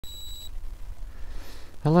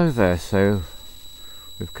Hello there, so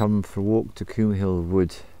we've come for a walk to Coombe Hill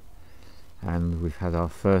Wood and we've had our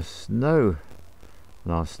first snow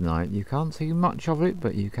last night. You can't see much of it,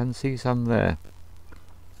 but you can see some there.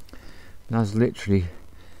 And I was literally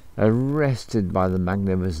arrested by the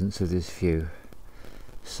magnificence of this view.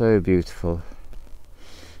 So beautiful.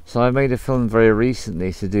 So I made a film very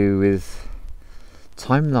recently to do with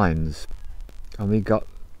timelines, and we got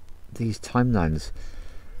these timelines.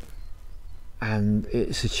 And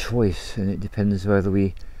it's a choice, and it depends whether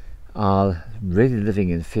we are really living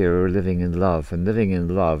in fear or living in love. And living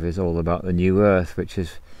in love is all about the new earth,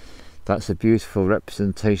 that's a beautiful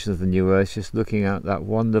representation of the new earth, just looking at that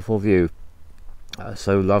wonderful view.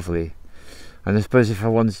 So lovely. And I suppose if I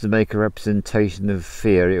wanted to make a representation of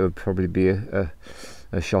fear, it would probably be a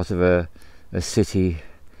shot of a city,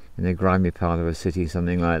 in a grimy part of a city,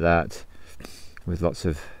 something like that, with lots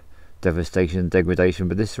of devastation and degradation.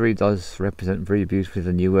 But this really does represent very beautifully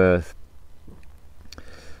the new earth.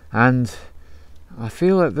 And I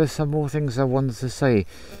feel that there's some more things I wanted to say.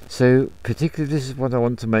 So particularly this is what I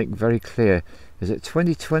want to make very clear, is that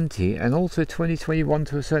 2020 and also 2021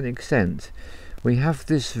 to a certain extent, we have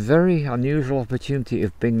this very unusual opportunity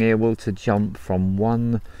of being able to jump from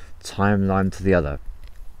one timeline to the other.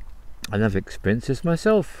 And I've experienced this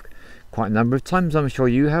myself quite a number of times. I'm sure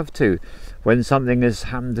you have too. When something has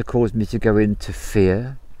happened to cause me to go into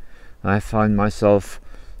fear, I find myself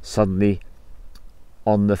suddenly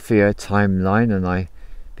on the fear timeline, and I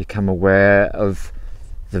become aware of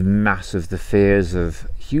the mass of the fears of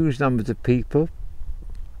huge numbers of people,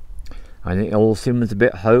 and it all seems a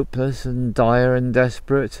bit hopeless and dire and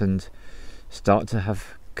desperate, and start to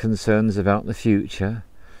have concerns about the future.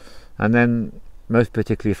 And then, most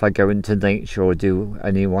particularly if I go into nature or do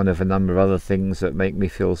any one of a number of other things that make me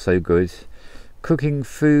feel so good, cooking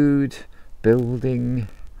food, building,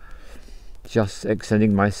 just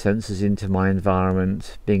extending my senses into my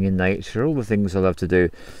environment, being in nature, all the things I love to do,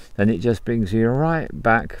 then it just brings me right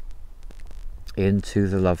back into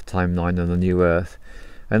the love timeline on the new earth.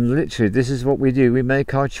 And literally this is what we do, we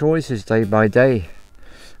make our choices day by day.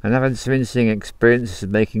 And I've had some interesting experiences of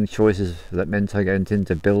making choices that meant I went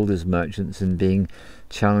into builders merchants and being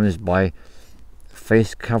challenged by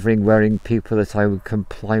face covering wearing people that I would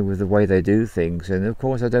comply with the way they do things. And of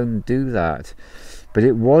course I don't do that. But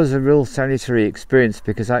it was a real salutary experience,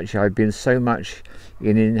 because actually I'd been so much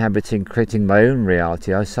in creating my own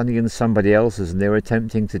reality, I was suddenly in somebody else's, and they were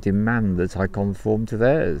attempting to demand that I conform to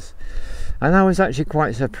theirs. And I was actually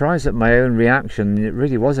quite surprised at my own reaction. It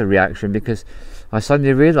really was a reaction, because I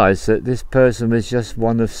suddenly realised that this person was just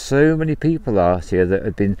one of so many people last year that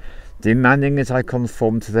had been demanding that I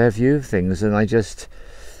conform to their view of things, and I just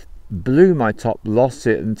blew my top, lost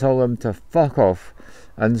it, and told them to fuck off,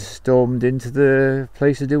 and stormed into the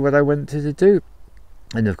place to do what I wanted to do.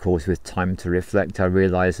 And of course, with time to reflect, I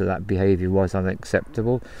realised that that behaviour was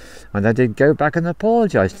unacceptable, and I did go back and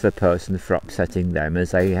apologise to the person for upsetting them,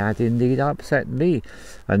 as they had indeed upset me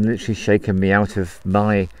and literally shaken me out of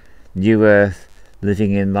my new earth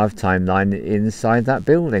living in love timeline inside that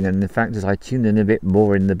building. And in fact, as I tuned in a bit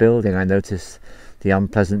more in the building, I noticed the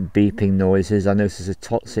unpleasant beeping noises, I noticed the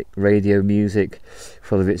toxic radio music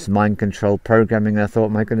full of its mind control programming. I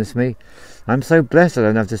thought, my goodness me, I'm so blessed I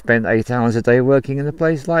don't have to spend 8 hours a day working in a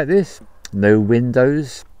place like this. No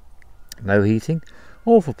windows, no heating,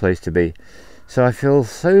 awful place to be. So I feel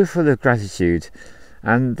so full of gratitude,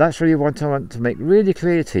 and that's really what I want to make really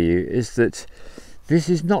clear to you, is that this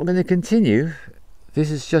is not going to continue.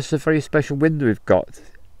 This is just a very special window we've got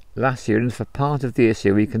last year, and for part of this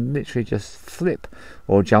year we can literally just flip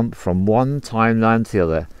or jump from one timeline to the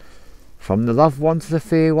other, from the love one to the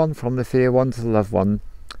fear one, from the fear one to the love one.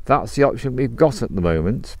 That's the option we've got at the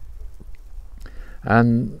moment,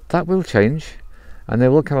 and that will change, and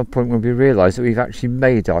there will come a point when we realise that we've actually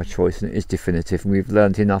made our choice and it is definitive, and we've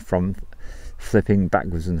learnt enough from flipping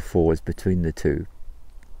backwards and forwards between the two.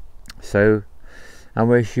 So I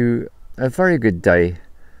wish you a very good day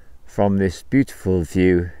from this beautiful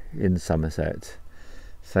view in Somerset.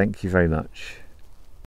 Thank you very much.